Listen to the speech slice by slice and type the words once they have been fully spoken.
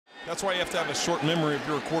That's why you have to have a short memory if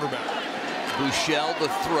you're a quarterback. Buechele the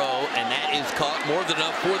throw, and that is caught more than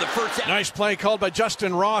enough for the first down. Nice play called by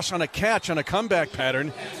Justyn Ross on a catch on a comeback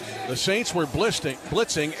pattern. The Saints were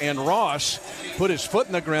blitzing, and Ross put his foot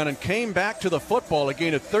in the ground and came back to the football, a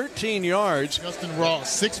gain of 13 yards. Justyn Ross,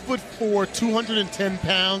 6'4", 210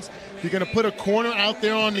 pounds. You're going to put a corner out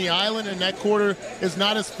there on the island, and that corner is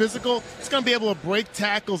not as physical. It's going to be able to break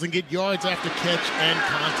tackles and get yards after catch and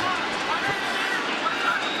contact.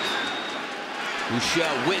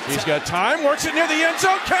 Buechele He's got time, works it near the end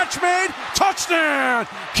zone, catch made, touchdown,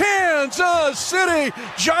 Kansas City.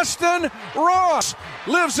 Justyn Ross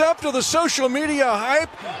lives up to the social media hype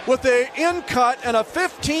with an in-cut and a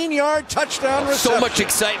 15-yard touchdown reception. So much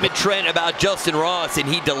excitement, Trent, about Justyn Ross, and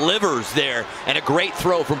he delivers there, and a great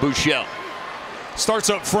throw from Buechele. Starts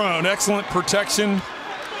up front, excellent protection.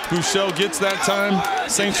 Buechele gets that time.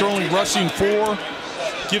 Saints are only rushing 4.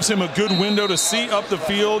 Gives him a good window to see up the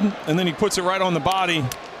field, and then he puts it right on the body.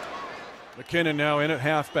 McKinnon now in at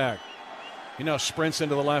halfback. He now sprints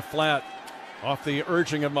into the left flat off the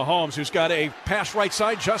urging of Mahomes, who's got a pass right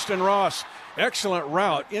side. Justyn Ross, excellent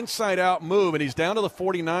route, inside-out move, and he's down to the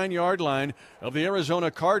 49-yard line of the Arizona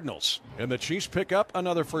Cardinals. And the Chiefs pick up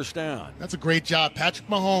another first down. That's a great job. Patrick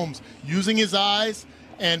Mahomes using his eyes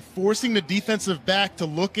and forcing the defensive back to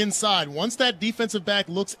look inside. Once that defensive back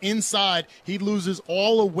looks inside, he loses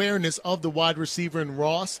all awareness of the wide receiver in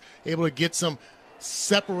Ross, able to get some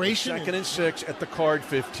separation. 2nd and 6 at the Card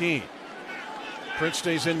 15. Prince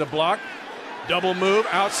stays in the block. Double move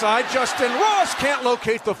outside. Justyn Ross can't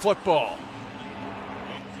locate the football.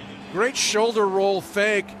 Great shoulder roll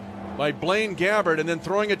fake by Blaine Gabbert, and then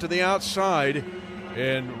throwing it to the outside.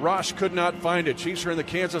 And Ross could not find it. Chiefs are in the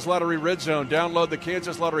Kansas Lottery Red Zone. Download the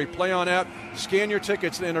Kansas Lottery Play On app. Scan your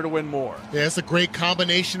tickets to enter to win more. Yeah, it's a great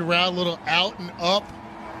combination route. A little out and up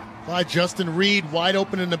by Justin Reed. Wide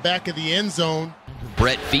open in the back of the end zone.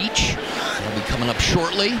 Brett Veach will be coming up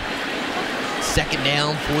shortly. 2nd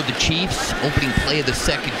down for the Chiefs. Opening play of the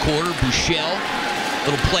 2nd quarter. Buechele,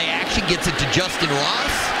 little play action, gets it to Justyn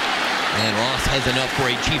Ross. And Ross has enough for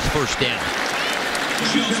a Chiefs first down.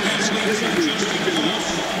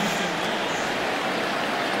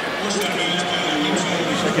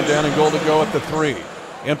 2nd down and goal to go at the 3.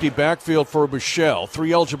 Empty backfield for Buechele.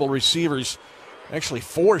 3 eligible receivers. Actually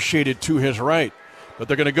 4 shaded to his right. But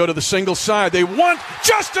they're going to go to the single side. They want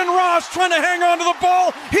Justyn Ross trying to hang on to the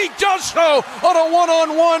ball. He does so on a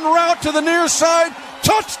one-on-one route to the near side.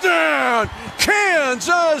 Touchdown!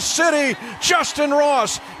 Kansas City. Justyn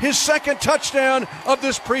Ross, his 2nd touchdown of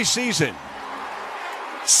this preseason.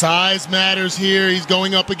 Size matters here. He's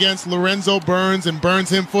going up against Lorenzo Burns, and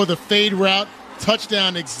Burns him for the fade route.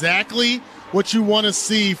 Touchdown, exactly what you want to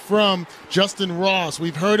see from Justyn Ross.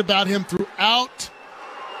 We've heard about him throughout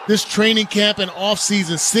this training camp and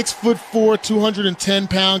offseason. 6'4", 210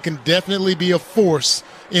 pound, can definitely be a force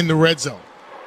in the red zone.